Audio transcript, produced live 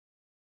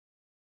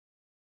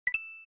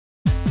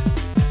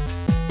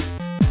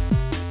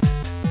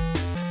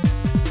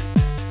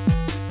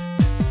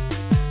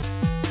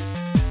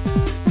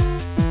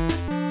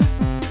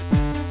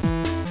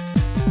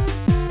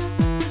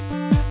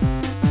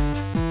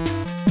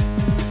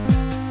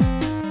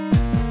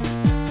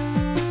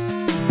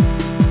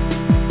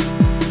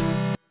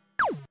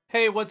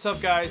Hey, what's up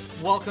guys?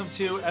 Welcome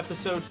to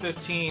episode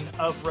 15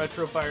 of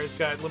Retro Buyer's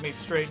Guide. Let me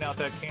straighten out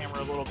that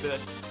camera a little bit.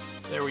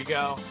 There we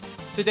go.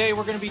 Today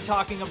we're going to be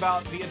talking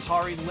about the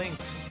Atari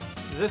Lynx.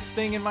 This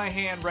thing in my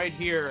hand right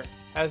here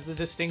has the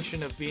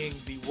distinction of being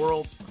the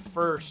world's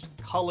first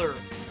color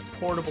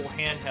portable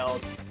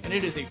handheld, and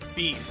it is a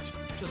beast.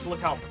 Just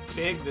look how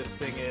big this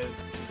thing is.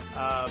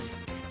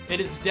 It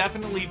is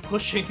definitely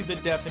pushing the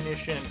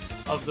definition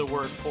of the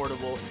word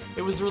portable.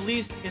 It was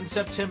released in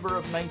September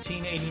of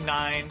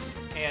 1989,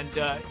 and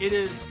it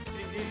is,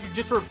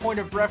 just for a point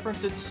of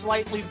reference, it's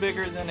slightly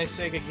bigger than a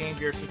Sega Game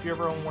Gear. So if you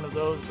ever owned one of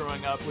those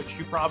growing up, which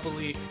you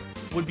probably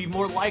would be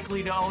more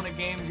likely to own a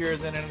Game Gear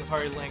than an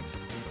Atari Lynx,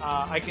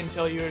 I can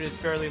tell you it is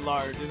fairly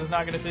large. This is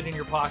not going to fit in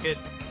your pocket.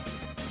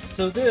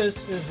 So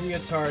this is the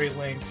Atari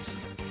Lynx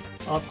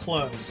up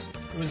close.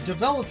 It was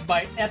developed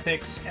by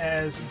Epyx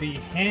as the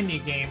handy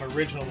game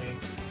originally.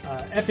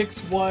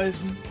 Epyx was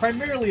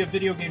primarily a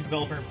video game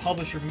developer and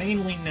publisher,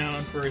 mainly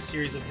known for a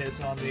series of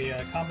hits on the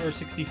Commodore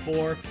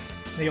 64.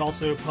 They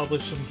also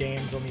published some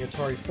games on the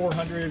Atari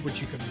 400,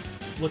 which you can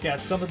look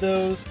at some of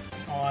those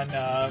on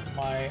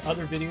my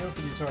other video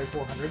for the Atari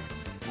 400.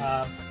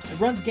 It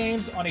runs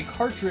games on a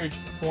cartridge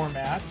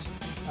format,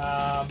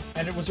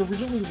 and it was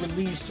originally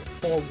released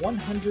for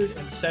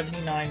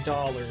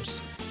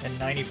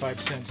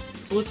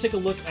 $179.95. So let's take a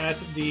look at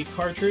the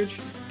cartridge.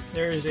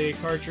 There is a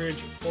cartridge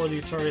for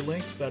the Atari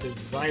Lynx that is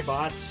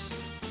Zybots.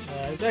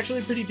 It's actually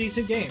a pretty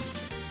decent game,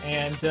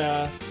 and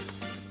it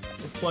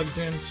plugs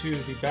into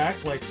the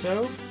back like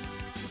so.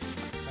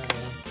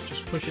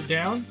 Just push it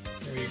down.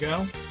 There you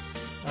go.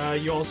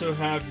 You also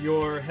have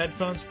your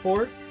headphones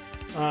port.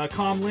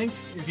 Comlink.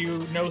 If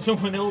you know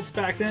someone else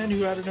back then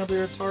who had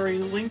another Atari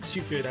Lynx,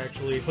 you could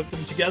actually hook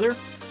them together,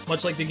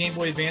 much like the Game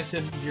Boy Advance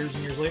did years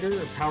and years later.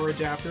 A power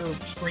adapter,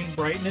 screen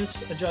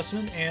brightness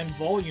adjustment, and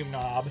volume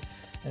knob.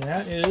 And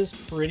that is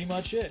pretty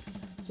much it.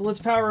 So let's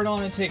power it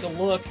on and take a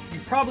look. You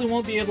probably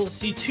won't be able to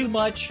see too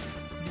much.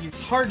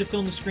 It's hard to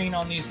film the screen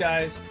on these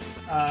guys.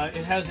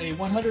 It has a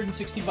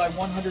 160 by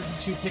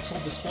 102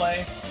 pixel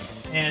display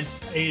and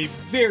a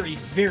very,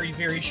 very,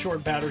 very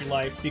short battery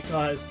life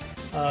because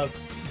of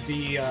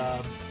the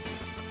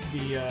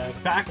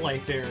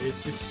backlight there.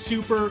 It's just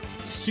super,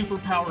 super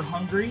power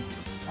hungry.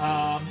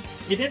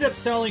 It ended up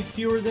selling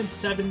fewer than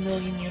 7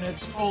 million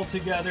units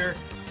altogether.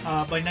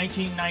 By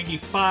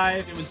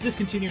 1995, it was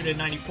discontinued in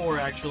 '94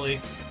 actually,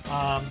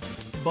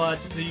 but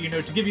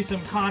to give you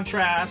some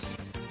contrast,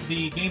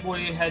 the Game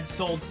Boy had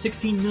sold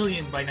 16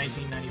 million by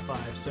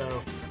 1995.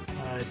 So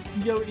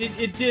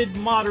it did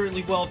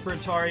moderately well for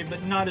Atari,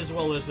 but not as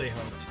well as they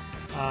hoped.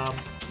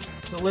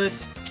 So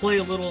let's play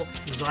a little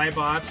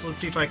Zybots. Let's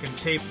see if I can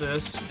tape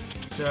this.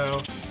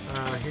 So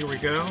here we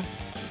go.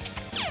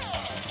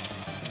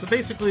 So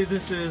basically,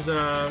 this is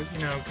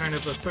kind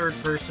of a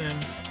third-person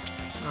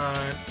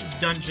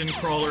dungeon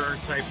crawler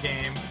type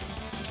game.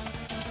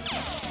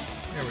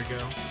 There we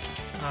go.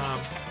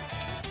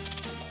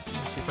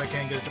 Let's see if I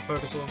can get it to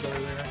focus a little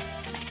better there.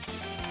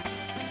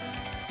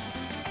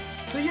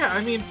 So yeah,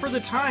 I mean, for the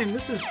time,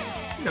 this is,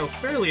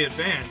 fairly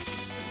advanced.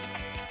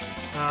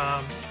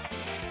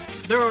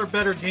 There are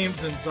better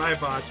games than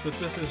Zybots, but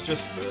this is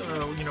just,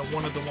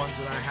 one of the ones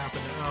that I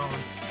happen to own.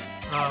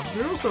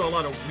 There are also a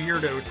lot of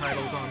weirdo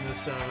titles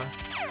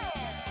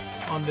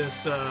on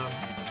this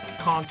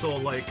console,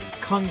 like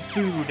Kung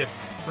Food,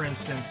 for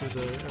instance, is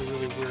a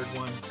really weird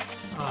one.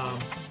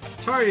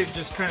 Atari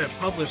just kind of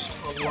published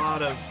a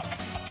lot of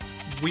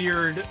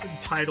weird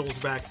titles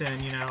back then.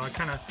 It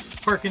kind of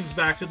harkens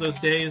back to those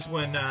days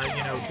when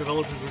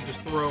developers would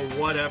just throw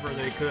whatever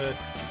they could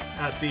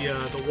at the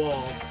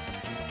wall.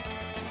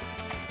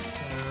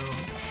 So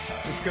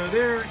just go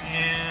there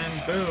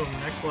and boom,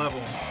 next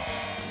level.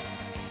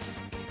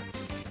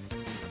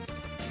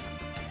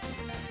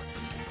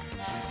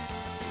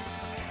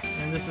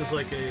 And this is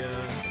like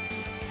a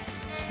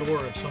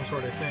store of some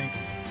sort, I think.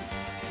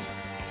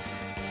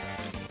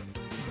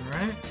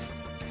 Alright.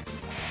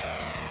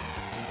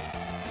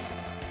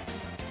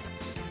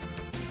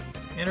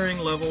 Entering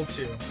level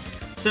 2.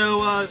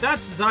 So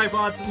that's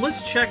Zybots.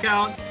 Let's check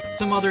out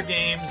some other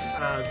games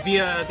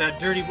via that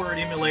dirty word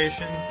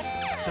emulation.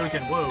 So we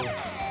can, whoa.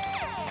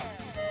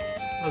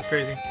 That's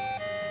crazy.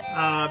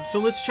 So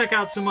let's check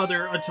out some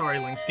other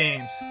Atari Lynx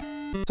games.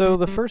 So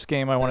the first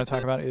game I want to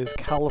talk about is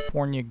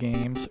California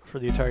Games for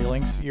the Atari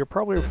Lynx. You're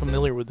probably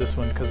familiar with this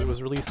one because it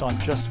was released on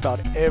just about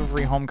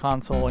every home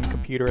console and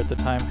computer at the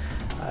time,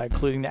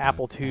 including the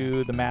Apple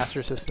II, the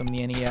Master System,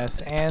 the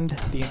NES, and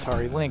the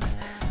Atari Lynx.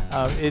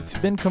 It's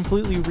been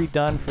completely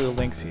redone for the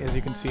Lynx. As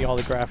you can see, all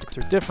the graphics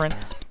are different,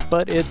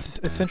 but it's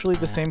essentially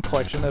the same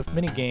collection of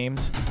mini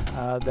games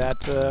that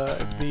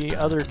the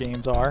other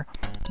games are.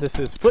 This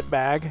is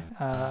Footbag,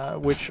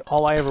 which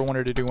all I ever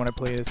wanted to do when I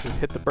played this is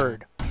hit the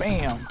bird.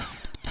 Bam!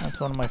 That's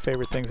one of my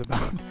favorite things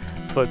about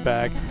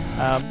Footbag.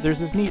 There's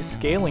this neat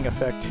scaling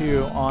effect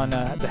too on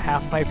the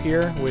half pipe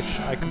here, which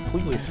I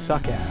completely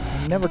suck at.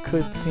 I never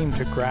could seem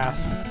to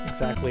grasp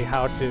exactly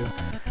how to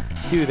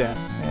do that.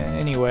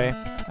 Anyway,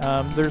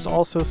 there's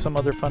also some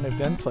other fun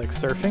events like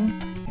surfing,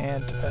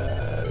 and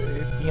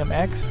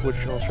BMX, which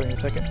I'll show you in a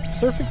second.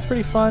 Surfing's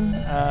pretty fun.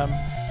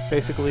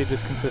 Basically, it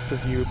just consists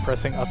of you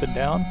pressing up and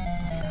down.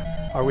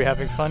 Are we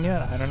having fun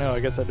yet? I don't know. I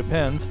guess that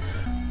depends.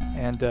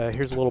 And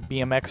here's a little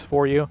BMX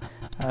for you.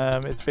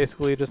 It's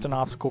basically just an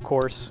obstacle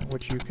course,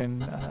 which you can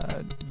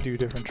do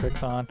different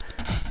tricks on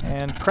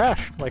and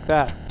crash like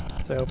that.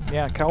 So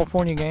yeah,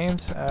 California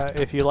Games.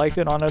 If you liked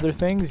it on other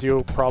things,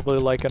 you'll probably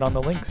like it on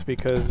the Lynx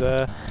because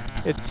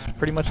it's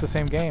pretty much the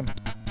same game.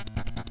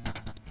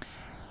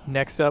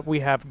 Next up,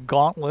 we have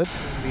Gauntlet,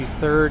 the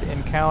third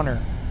encounter,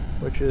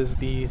 which is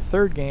the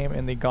third game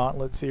in the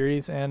Gauntlet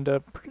series, and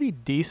a pretty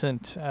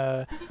decent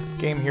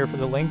game here for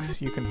the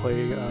Lynx. You can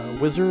play a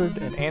wizard,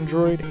 an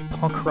android, a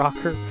punk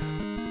rocker,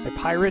 a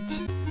pirate.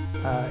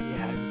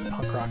 Yeah, it's a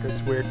punk rocker.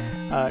 It's weird.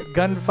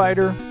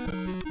 Gunfighter,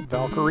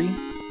 Valkyrie,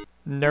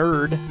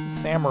 nerd,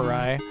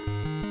 samurai,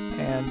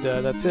 and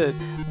that's it.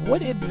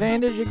 What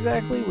advantage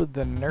exactly would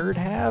the nerd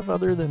have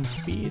other than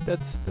speed?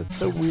 That's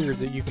so weird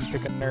that you can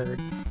pick a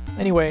nerd.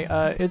 Anyway,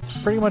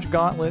 it's pretty much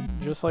Gauntlet,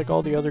 just like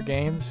all the other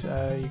games.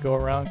 You go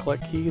around,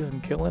 collect keys,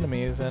 and kill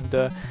enemies, and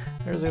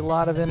there's a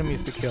lot of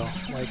enemies to kill,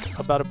 like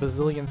about a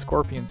bazillion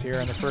scorpions here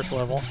in the first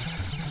level.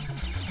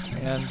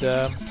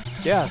 And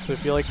yeah, so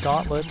if you like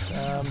Gauntlet,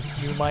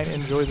 you might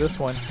enjoy this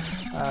one.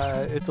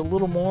 It's a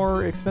little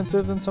more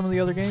expensive than some of the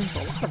other games. A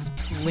lot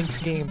of Lynx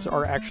games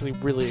are actually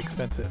really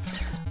expensive,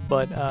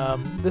 but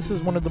this is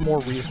one of the more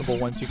reasonable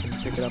ones. You can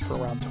pick it up for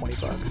around 20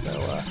 bucks.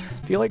 So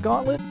if you like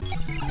Gauntlet,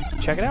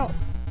 check it out.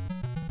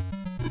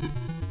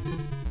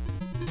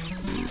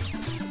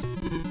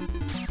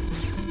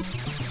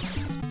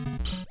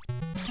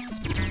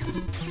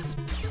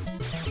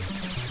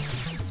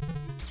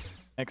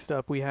 Next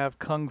up, we have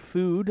Kung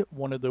Fu,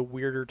 one of the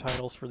weirder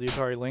titles for the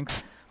Atari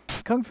Lynx.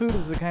 Kung Fu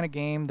is the kind of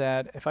game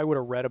that if I would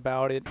have read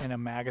about it in a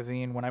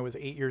magazine when I was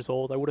 8 years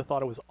old, I would have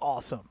thought it was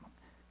awesome.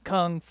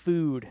 Kung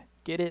Fu,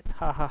 get it?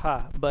 Ha ha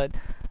ha. But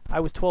I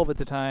was 12 at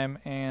the time,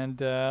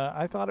 and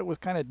I thought it was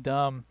kind of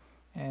dumb.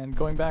 And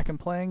going back and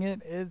playing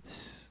it,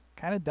 it's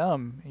kind of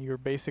dumb. You're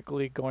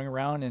basically going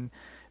around and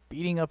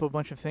beating up a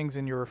bunch of things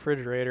in your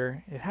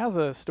refrigerator. It has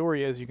a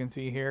story, as you can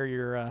see here.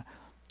 You're a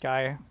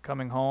guy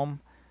coming home,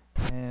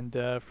 and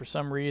for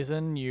some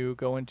reason you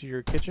go into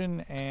your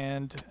kitchen,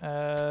 and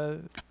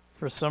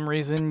for some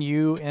reason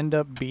you end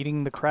up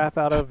beating the crap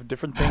out of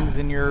different things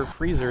in your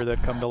freezer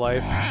that come to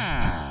life.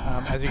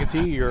 As you can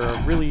see, you're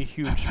a really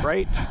huge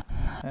sprite.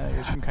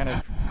 You're some kind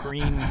of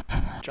green,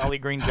 jolly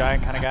green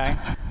giant kind of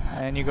guy,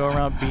 and you go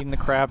around beating the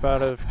crap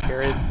out of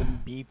carrots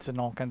and beets and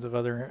all kinds of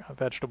other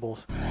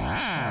vegetables.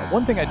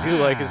 One thing I do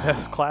like is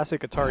those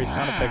classic Atari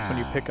sound effects when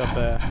you pick up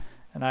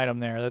an item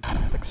there.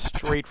 That's like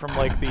straight from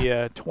like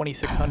the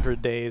 2600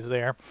 days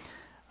there.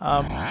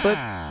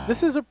 But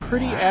this is a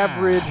pretty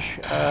average,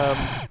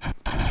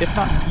 if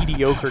not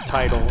mediocre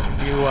title.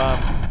 You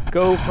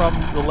go from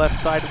the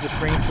left side of the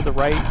screen to the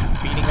right,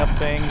 beating up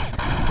things.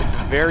 It's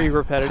very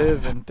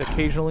repetitive, and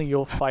occasionally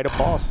you'll fight a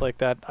boss like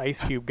that Ice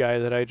Cube guy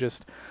that I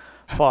just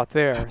fought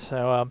there.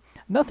 So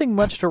nothing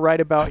much to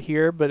write about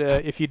here, but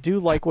if you do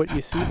like what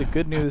you see, the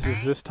good news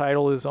is this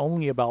title is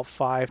only about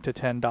 $5 to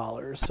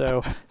 $10.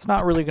 So it's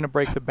not really going to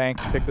break the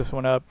bank to pick this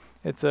one up.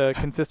 It's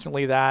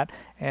consistently that,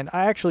 and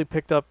I actually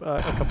picked up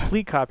a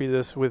complete copy of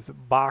this with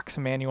box,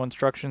 manual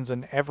instructions,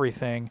 and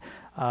everything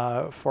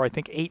for I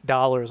think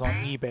 $8 on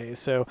eBay.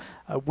 So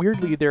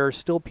weirdly, there are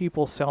still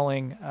people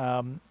selling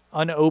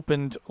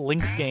unopened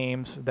Lynx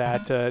games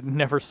that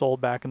never sold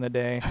back in the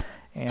day,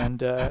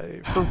 and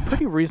for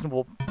pretty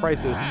reasonable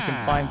prices. You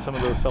can find some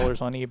of those sellers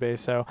on eBay,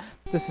 so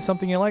this is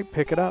something you like,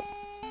 pick it up.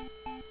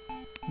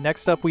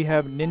 Next up, we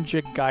have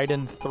Ninja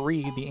Gaiden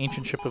 3, The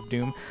Ancient Ship of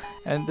Doom,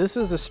 and this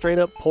is a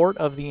straight-up port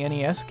of the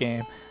NES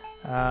game.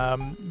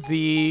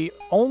 The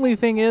only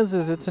thing is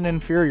it's an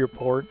inferior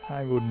port.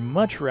 I would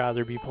much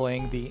rather be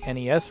playing the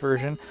NES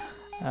version.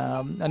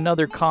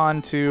 Another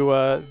con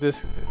to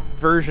this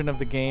version of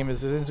the game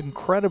is it's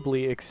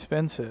incredibly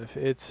expensive.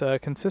 It's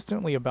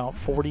consistently about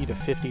 $40 to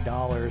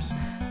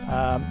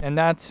 $50, and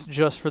that's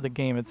just for the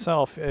game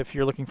itself. If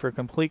you're looking for a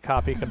complete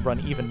copy, it can run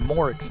even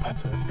more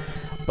expensive.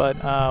 But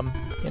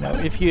you know,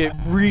 if you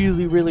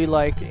really, really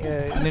like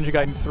Ninja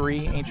Gaiden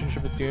 3, Ancient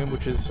Ship of Doom,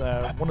 which is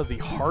one of the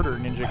harder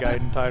Ninja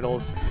Gaiden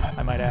titles,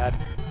 I might add,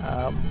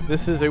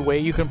 this is a way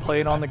you can play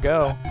it on the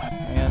go.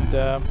 And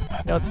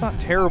you know, it's not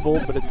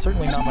terrible, but it's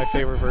certainly not my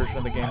favorite version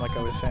of the game, like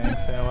I was saying.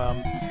 So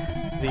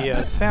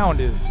the sound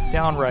is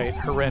downright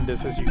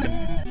horrendous, as you can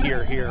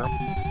hear here.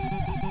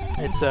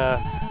 It's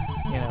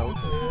you know,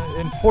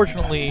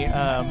 unfortunately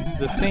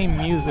the same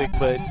music,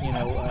 but you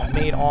know,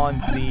 made on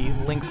the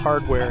Lynx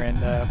hardware, and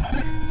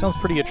it sounds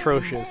pretty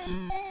atrocious.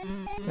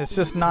 It's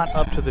just not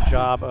up to the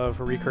job of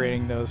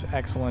recreating those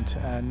excellent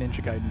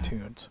Ninja Gaiden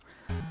tunes.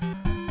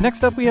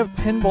 Next up, we have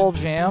Pinball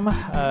Jam,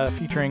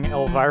 featuring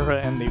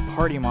Elvira and the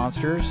Party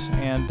Monsters.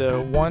 And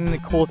one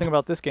cool thing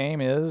about this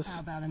game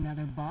is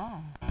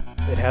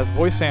it has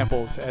voice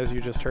samples, as you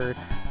just heard.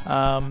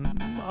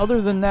 Other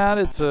than that,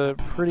 it's a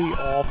pretty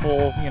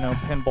awful, you know,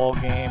 pinball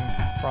game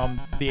from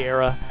the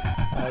era.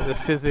 The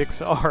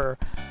physics are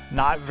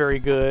not very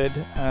good,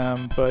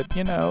 but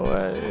you know,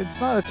 it's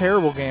not a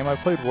terrible game. I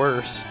played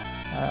worse.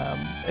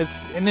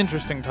 It's an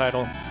interesting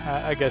title,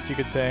 I guess you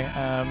could say,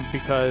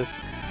 because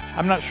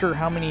I'm not sure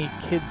how many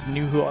kids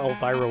knew who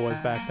Elvira was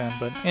back then,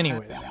 but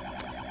anyways.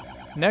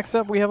 Next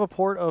up, we have a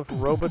port of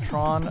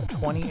Robotron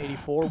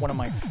 2084, one of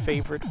my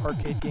favorite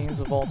arcade games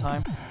of all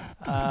time.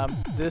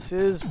 This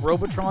is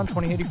Robotron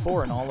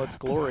 2084 in all its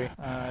glory.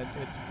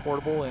 It's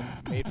portable and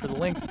made for the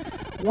Lynx.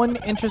 One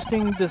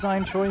interesting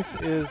design choice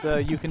is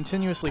you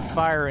continuously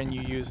fire and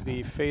you use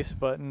the face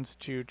buttons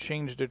to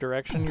change the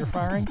direction you're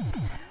firing.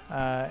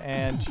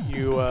 And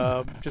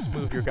you just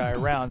move your guy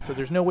around, so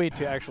there's no way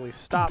to actually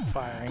stop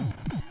firing.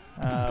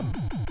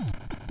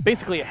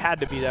 Basically, it had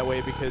to be that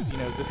way because, you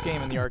know, this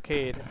game in the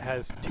arcade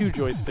has two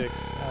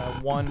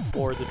joysticks, one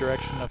for the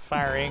direction of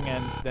firing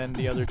and then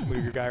the other to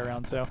move your guy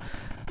around. So,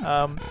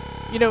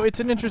 you know, it's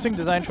an interesting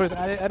design choice.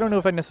 I don't know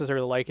if I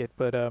necessarily like it,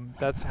 but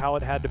that's how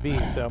it had to be.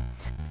 So,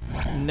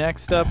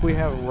 next up we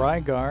have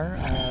Rygar.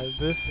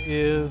 This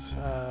is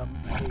a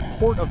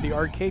port of the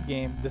arcade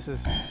game. This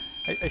is...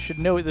 I should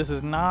note this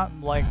is not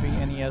like the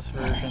NES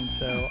version,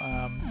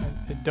 so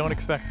don't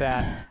expect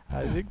that.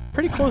 It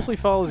pretty closely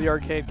follows the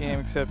arcade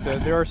game, except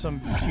there are some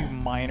few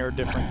minor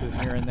differences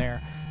here and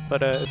there.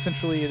 But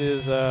essentially, it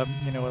is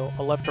you know,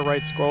 a left to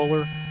right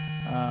scroller,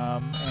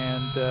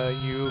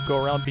 and you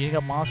go around beating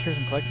up monsters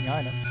and collecting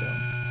items.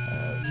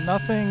 So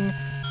nothing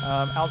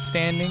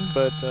outstanding,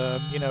 but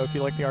you know, if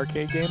you like the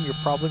arcade game, you're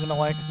probably going to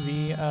like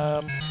the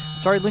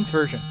Atari Lynx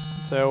version.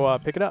 So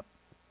pick it up.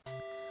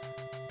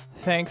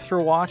 Thanks for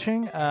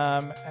watching.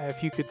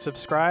 If you could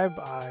subscribe,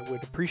 I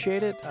would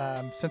appreciate it.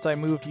 Since I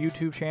moved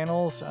YouTube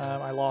channels,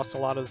 I lost a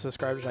lot of the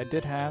subscribers I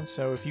did have,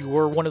 so if you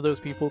were one of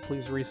those people,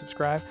 please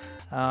resubscribe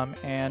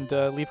and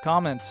leave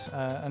comments.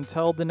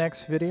 Until the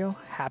next video,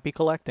 happy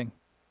collecting.